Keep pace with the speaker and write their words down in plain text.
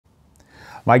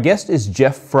My guest is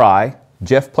Jeff Frye.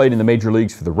 Jeff played in the major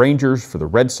leagues for the Rangers, for the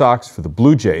Red Sox, for the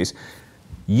Blue Jays.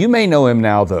 You may know him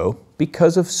now, though,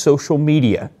 because of social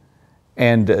media.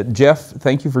 And Jeff,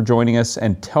 thank you for joining us,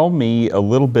 and tell me a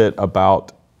little bit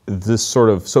about this sort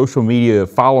of social media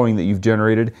following that you've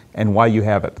generated and why you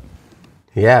have it.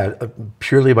 Yeah,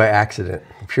 purely by accident,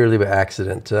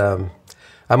 I'm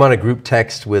on a group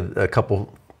text with a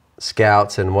couple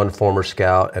scouts and one former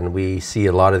scout, and we see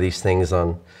a lot of these things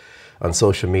on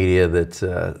social media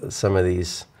that some of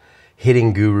these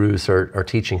hitting gurus are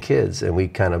teaching kids, and we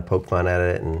kind of poke fun at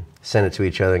it and send it to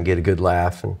each other and get a good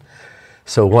laugh. And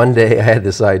so one day I had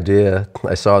this idea.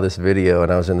 I saw this video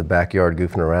and I was in the backyard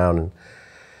goofing around, and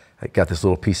I got this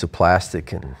little piece of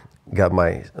plastic and got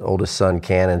my oldest son,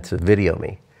 Cannon, to video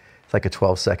me. It's like a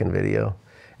 12-second video.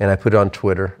 And I put it on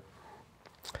Twitter.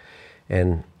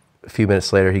 And a few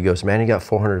minutes later, he goes, "Man, you got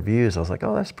 400 views." I was like,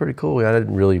 "Oh, that's pretty cool." I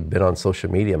hadn't really been on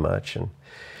social media much. And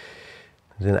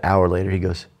then an hour later, he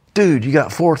goes, "Dude, you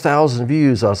got 4,000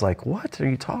 views." I was like, "What are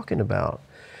you talking about?"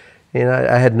 And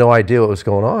I had no idea what was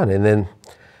going on. And then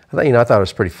I thought it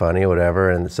was pretty funny or whatever.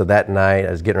 And so that night,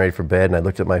 I was getting ready for bed, and I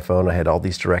looked at my phone. I had all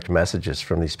these direct messages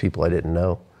from these people I didn't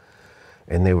know.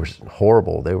 And they were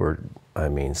horrible. They were,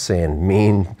 saying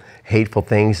mean, hateful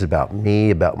things about me,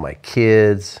 about my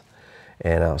kids.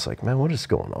 And I was like, "Man, what is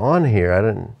going on here?" I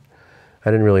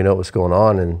didn't really know what was going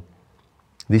on. And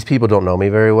these people don't know me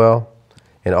very well.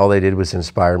 And all they did was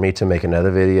inspire me to make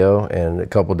another video. And a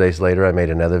couple of days later, I made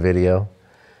another video.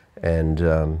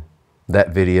 And that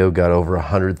video got over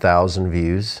 100,000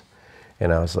 views.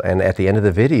 And at the end of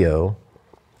the video,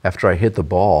 after I hit the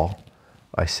ball,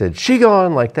 I said, "She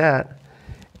gone," like that.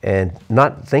 And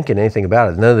not thinking anything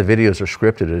about it. None of the videos are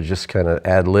scripted. It's just kind of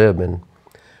ad lib. And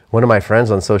one of my friends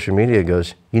on social media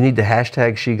goes, "You need to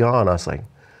hashtag she gone." I was like,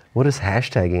 "What does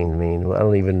hashtagging mean? I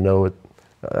don't even know what."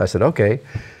 I said, "Okay."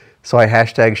 So I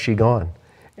hashtagged she gone.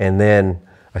 And then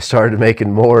I started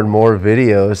making more and more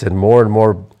videos and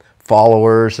more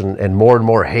followers and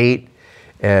more hate.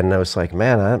 And I was like,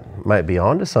 "Man, I might be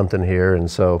onto something here."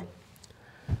 And so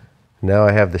now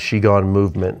I have the She Gone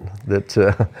movement,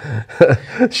 that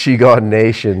She Gone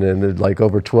Nation, and like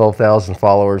over 12,000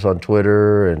 followers on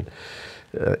Twitter and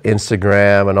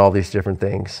Instagram and all these different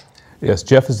things. Yes,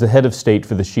 Jeff is the head of state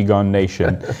for the She Gone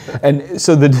Nation. And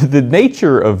so the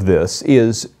nature of this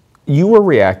is you are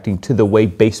reacting to the way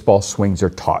baseball swings are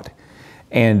taught.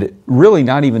 And really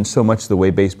not even so much the way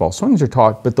baseball swings are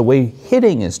taught, but the way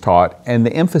hitting is taught and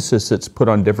the emphasis that's put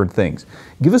on different things.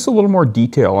 Give us a little more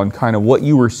detail on kind of what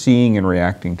you were seeing and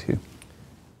reacting to.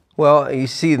 Well, you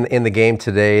see in the game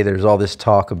today, there's all this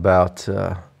talk about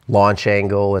launch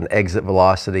angle and exit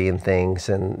velocity and things,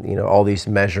 and all these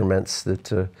measurements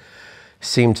that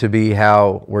seem to be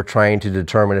how we're trying to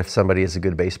determine if somebody is a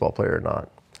good baseball player or not.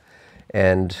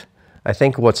 And I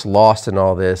think what's lost in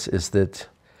all this is that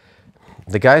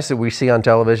the guys that we see on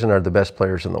television are the best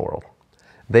players in the world.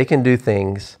 They can do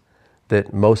things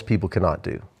that most people cannot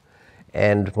do.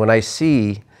 And when I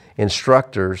see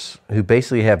instructors who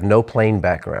basically have no playing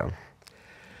background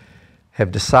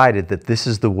have decided that this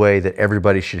is the way that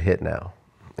everybody should hit now,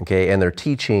 okay? And they're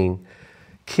teaching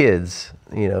kids,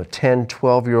 10,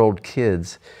 12-year-old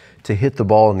kids to hit the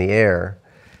ball in the air,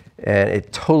 and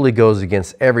it totally goes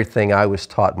against everything I was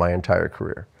taught my entire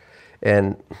career.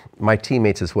 And my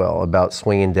teammates as well, about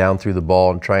swinging down through the ball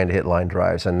and trying to hit line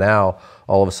drives. And now,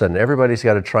 all of a sudden, everybody's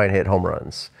got to try and hit home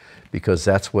runs because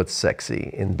that's what's sexy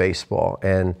in baseball.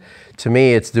 And to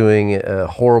me, it's doing a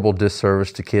horrible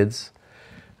disservice to kids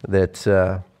that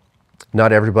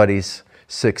not everybody's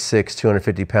 6'6",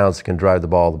 250 pounds that can drive the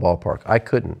ball to the ballpark. I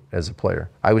couldn't as a player.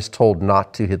 I was told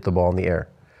not to hit the ball in the air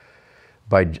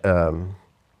by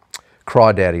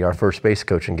Crawdaddy, our first base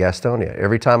coach in Gastonia.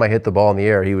 Every time I hit the ball in the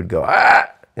air, he would go, "Ah!"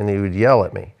 and he would yell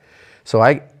at me. So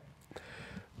I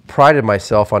prided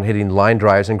myself on hitting line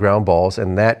drives and ground balls,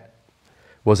 and that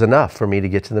was enough for me to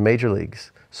get to the major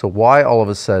leagues. So why all of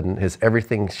a sudden has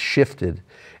everything shifted,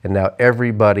 and now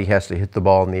everybody has to hit the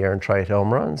ball in the air and try to hit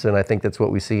home runs? And I think that's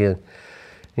what we see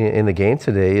in the game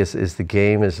today is the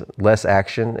game is less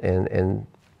action and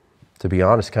to be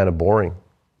honest, kind of boring.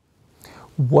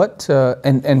 What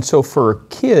and so for a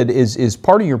kid, is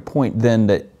part of your point then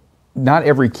that not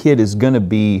every kid is going to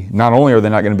be, not only are they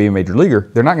not going to be a major leaguer,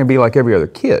 they're not going to be like every other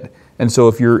kid. And so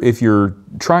if you're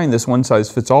trying this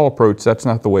one-size-fits-all approach, that's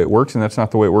not the way it works, and that's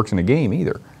not the way it works in a game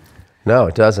either. No,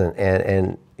 it doesn't.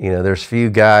 And there's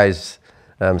few guys.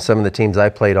 Some of the teams I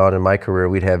played on in my career,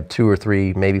 we'd have 2 or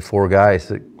 3, maybe 4 guys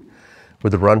that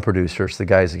were the run producers, the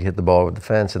guys that hit the ball over the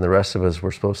fence, and the rest of us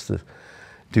were supposed to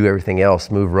do everything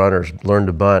else, move runners, learn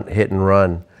to bunt, hit and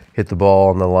run, hit the ball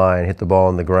on the line, hit the ball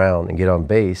on the ground, and get on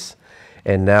base.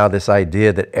 And now this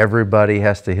idea that everybody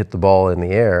has to hit the ball in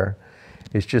the air,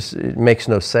 it makes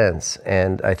no sense.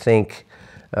 And I think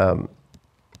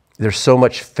there's so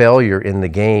much failure in the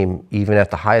game, even at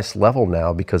the highest level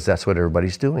now, because that's what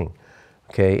everybody's doing,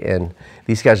 okay? And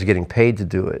these guys are getting paid to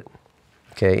do it,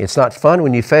 okay? It's not fun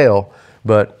when you fail,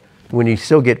 but when you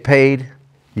still get paid,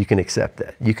 you can accept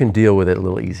that. You can deal with it a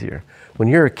little easier. When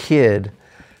you're a kid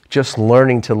just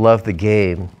learning to love the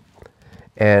game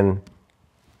and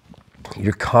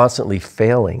you're constantly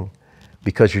failing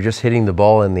because you're just hitting the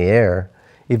ball in the air,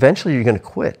 eventually you're going to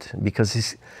quit.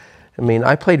 Because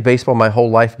I played baseball my whole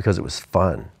life because it was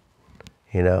fun,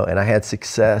 and I had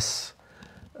success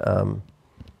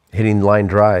hitting line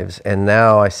drives. And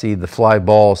now I see the fly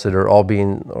balls that are all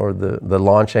or the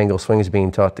launch angle swings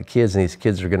being taught to kids, and these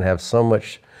kids are going to have so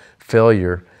much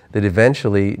failure that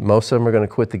eventually most of them are going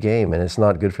to quit the game, and it's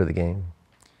not good for the game.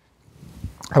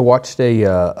 I watched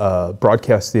a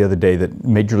broadcast the other day that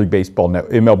Major League Baseball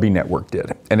MLB Network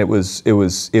did, and it was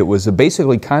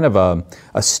basically kind of a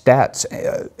stats,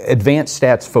 advanced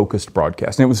stats focused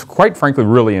broadcast, and it was quite frankly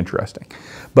really interesting.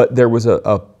 But there was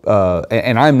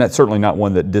and I'm certainly not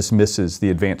one that dismisses the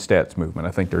advanced stats movement.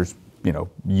 I think there's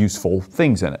useful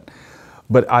things in it,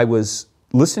 but I was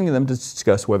listening to them to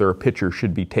discuss whether a pitcher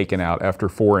should be taken out after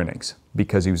 4 innings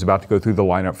because he was about to go through the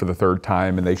lineup for the 3rd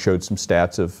time, and they showed some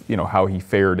stats of how he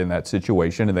fared in that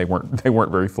situation, and they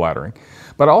weren't very flattering.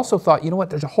 But I also thought,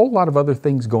 there's a whole lot of other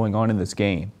things going on in this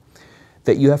game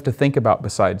that you have to think about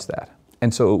besides that.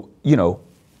 And so,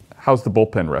 how's the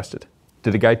bullpen rested?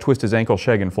 Did a guy twist his ankle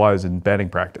shagging flies in batting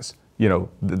practice?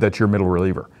 That's your middle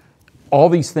reliever. All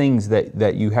these things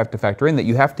that you have to factor in, that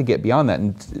you have to get beyond that.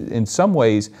 And in some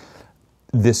ways,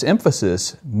 this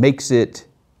emphasis makes it,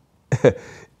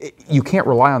 you can't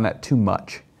rely on that too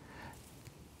much.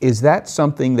 Is that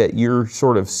something that you're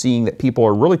sort of seeing, that people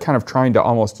are really kind of trying to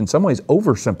almost in some ways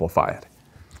oversimplify it?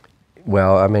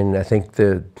 Well, I think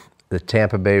the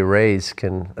Tampa Bay Rays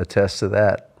can attest to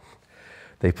that.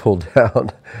 They pulled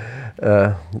down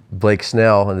Blake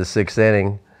Snell in the 6th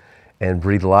inning and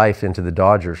breathed life into the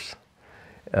Dodgers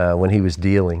when he was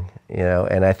dealing,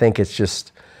 and I think it's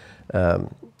just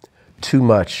too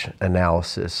much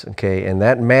analysis, okay? And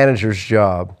that manager's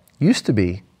job used to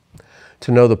be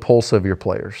to know the pulse of your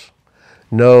players,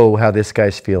 know how this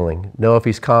guy's feeling, know if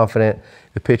he's confident.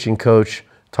 The pitching coach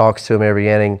talks to him every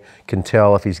inning, can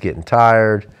tell if he's getting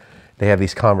tired. They have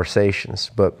these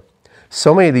conversations. But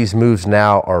so many of these moves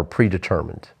now are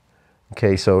predetermined,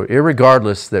 okay? So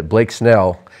irregardless that Blake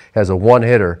Snell has a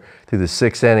 1-hitter through the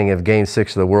 6th inning of Game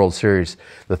 6 of the World Series,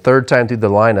 the 3rd time through the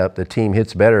lineup, the team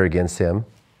hits better against him.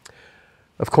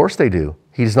 Of course they do.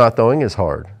 He's not throwing as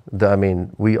hard.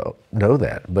 We know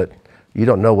that, but you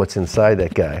don't know what's inside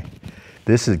that guy.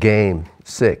 This is Game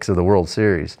 6 of the World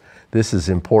Series. This is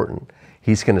important.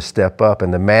 He's going to step up,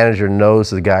 and the manager knows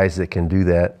the guys that can do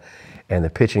that, and the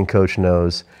pitching coach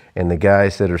knows, and the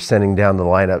guys that are sending down the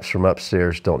lineups from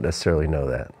upstairs don't necessarily know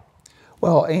that.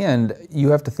 Well, and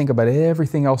you have to think about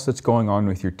everything else that's going on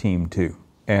with your team too.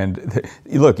 And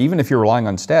look, even if you're relying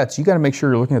on stats, you got to make sure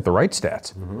you're looking at the right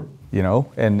stats,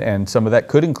 and some of that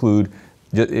could include,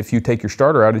 if you take your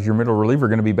starter out, is your middle reliever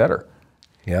going to be better?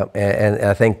 Yeah, and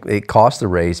I think it cost the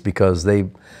Rays because they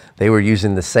were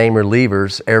using the same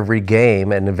relievers every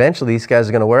game, and eventually these guys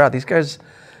are going to wear out. These guys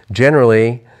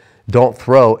generally don't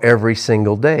throw every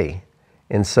single day.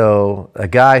 And so a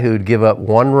guy who'd give up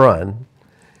 1 run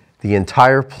the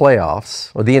entire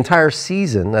playoffs, or the entire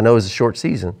season, I know it was a short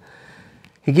season,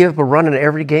 he gave up a run in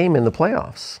every game in the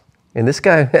playoffs. And this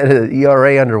guy had an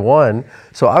ERA under 1.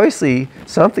 So obviously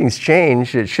something's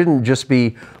changed. It shouldn't just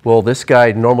be, well, this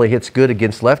guy normally hits good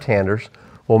against left-handers.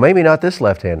 Well, maybe not this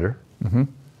left-hander. Mm-hmm.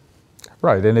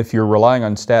 Right, and if you're relying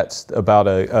on stats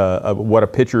about what a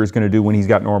pitcher is going to do when he's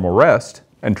got normal rest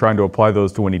and trying to apply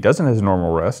those to when he doesn't have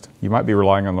normal rest, you might be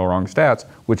relying on the wrong stats,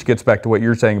 which gets back to what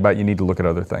you're saying about you need to look at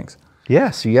other things.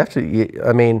 Yes, you have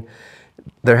to,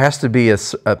 there has to be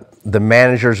the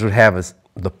managers would have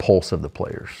the pulse of the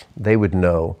players. They would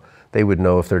know. They would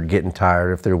know if they're getting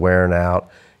tired, if they're wearing out,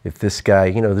 if this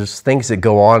guy, there's things that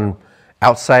go on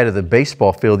outside of the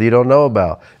baseball field you don't know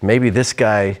about. Maybe this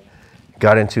guy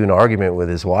got into an argument with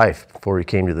his wife before he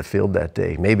came to the field that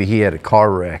day. Maybe he had a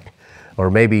car wreck, or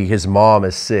maybe his mom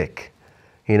is sick.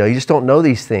 You just don't know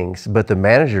these things, but the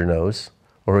manager knows,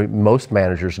 or most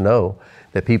managers know,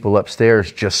 that people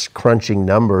upstairs just crunching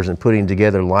numbers and putting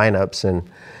together lineups and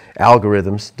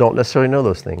algorithms don't necessarily know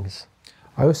those things.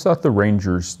 I always thought the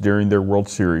Rangers during their World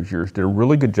Series years did a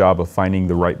really good job of finding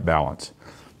the right balance.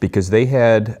 because they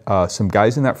had some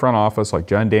guys in that front office like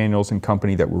John Daniels and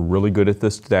company that were really good at the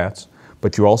stats,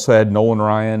 but you also had Nolan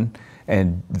Ryan,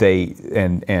 and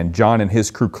John and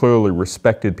his crew clearly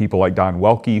respected people like Don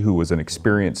Welke, who was an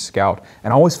experienced scout,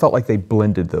 and I always felt like they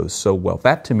blended those so well.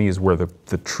 That to me is where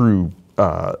the true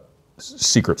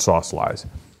secret sauce lies.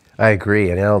 I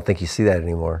agree, and I don't think you see that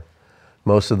anymore.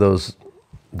 Most of those,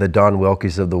 the Don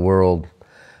Welkes of the world,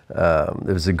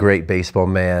 there was a great baseball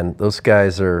man. Those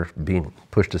guys are being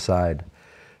pushed aside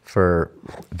for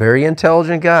very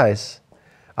intelligent guys,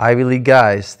 Ivy League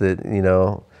guys that, you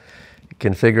know,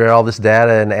 can figure out all this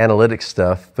data and analytics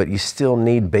stuff, but you still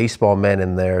need baseball men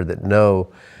in there that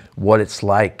know what it's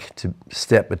like to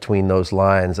step between those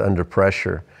lines under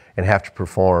pressure and have to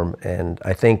perform. And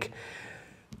I think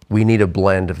we need a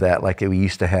blend of that like we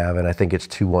used to have, and I think it's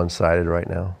too one-sided right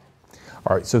now.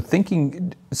 All right, so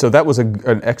that was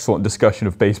an excellent discussion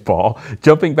of baseball.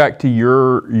 Jumping back to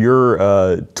your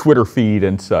Twitter feed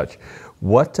and such,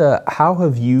 what's the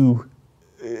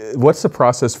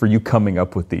process for you coming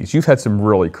up with these? You've had some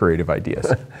really creative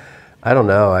ideas. I don't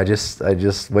know. I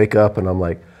just wake up and I'm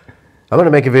like, I'm going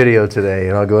to make a video today,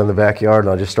 and I'll go in the backyard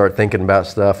and I'll just start thinking about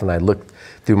stuff, and I look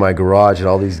through my garage at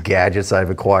all these gadgets I've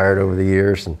acquired over the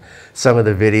years and some of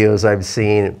the videos I've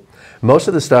seen. Most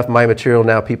of the stuff, my material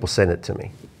now, people send it to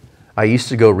me. I used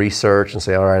to go research and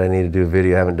say, all right, I need to do a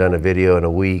video. I haven't done a video in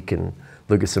a week, and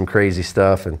look at some crazy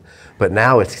stuff. But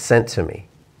now it's sent to me.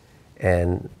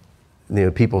 And you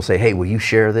know, people say, hey, will you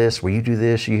share this? Will you do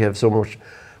this? You have so much.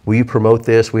 Will you promote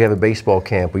this? We have a baseball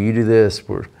camp. Will you do this?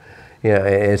 And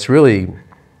it's really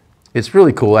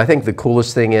cool. I think the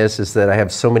coolest thing is that I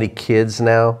have so many kids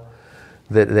now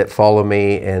that follow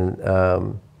me,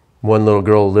 and one little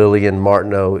girl, Lillian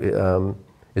Martineau,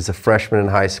 is a freshman in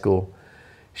high school.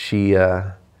 She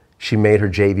made her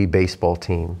JV baseball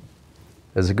team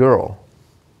as a girl,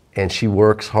 and she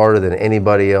works harder than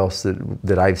anybody else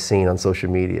that I've seen on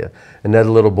social media. Another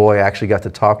little boy I actually got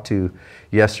to talk to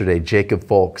yesterday, Jacob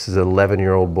Folks, is an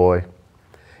 11-year-old boy,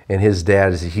 and his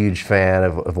dad is a huge fan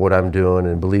of what I'm doing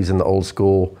and believes in the old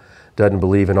school, doesn't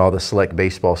believe in all the select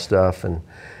baseball stuff. And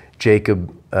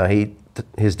Jacob,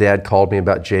 his dad called me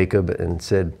about Jacob and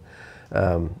said,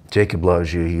 Jacob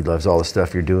loves you. He loves all the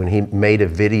stuff you're doing. He made a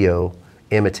video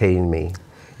imitating me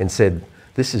and said,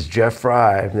 this is Jeff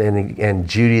Frye and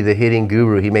Judy, the hitting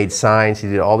guru. He made signs. He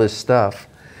did all this stuff.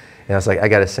 And I was like, I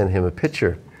got to send him a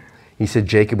picture. He said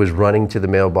Jacob was running to the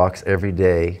mailbox every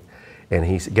day, and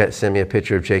he sent me a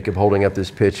picture of Jacob holding up this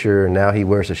picture, and now he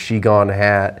wears a Shigon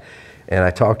hat. And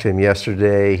I talked to him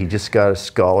yesterday. He just got a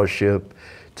scholarship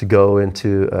to go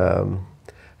into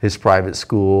his private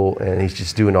school, and he's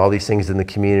just doing all these things in the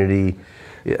community.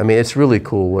 I mean, it's really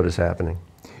cool what is happening.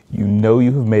 You know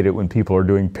you have made it when people are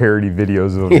doing parody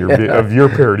videos of your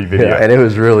parody video. Yeah, and it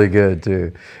was really good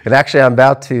too. And actually, I'm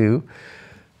about to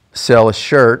sell a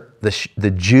shirt,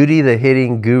 the Judy the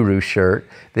Hitting Guru shirt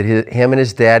that him and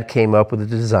his dad came up with a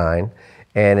design,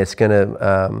 and it's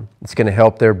gonna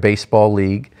help their baseball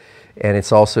league, and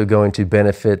it's also going to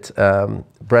benefit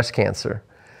breast cancer.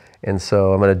 And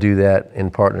so I'm going to do that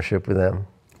in partnership with them.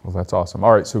 Well, that's awesome.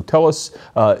 All right, so tell us,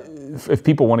 if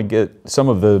people want to get some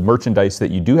of the merchandise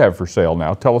that you do have for sale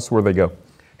now, tell us where they go.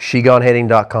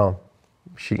 ShigonHitting.com.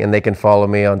 And they can follow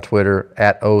me on Twitter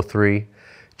at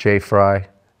 03JFrye,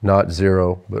 not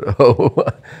 0, but O.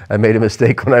 I made a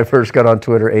mistake when I first got on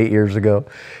Twitter 8 years ago,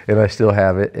 and I still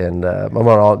have it. And I'm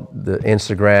on all the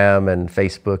Instagram and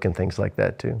Facebook and things like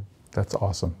that too. That's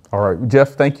awesome. All right,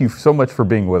 Jeff, thank you so much for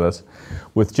being with us.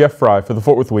 With Jeff Frye for the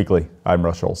Fort Worth Weekly, I'm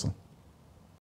Russ Olson.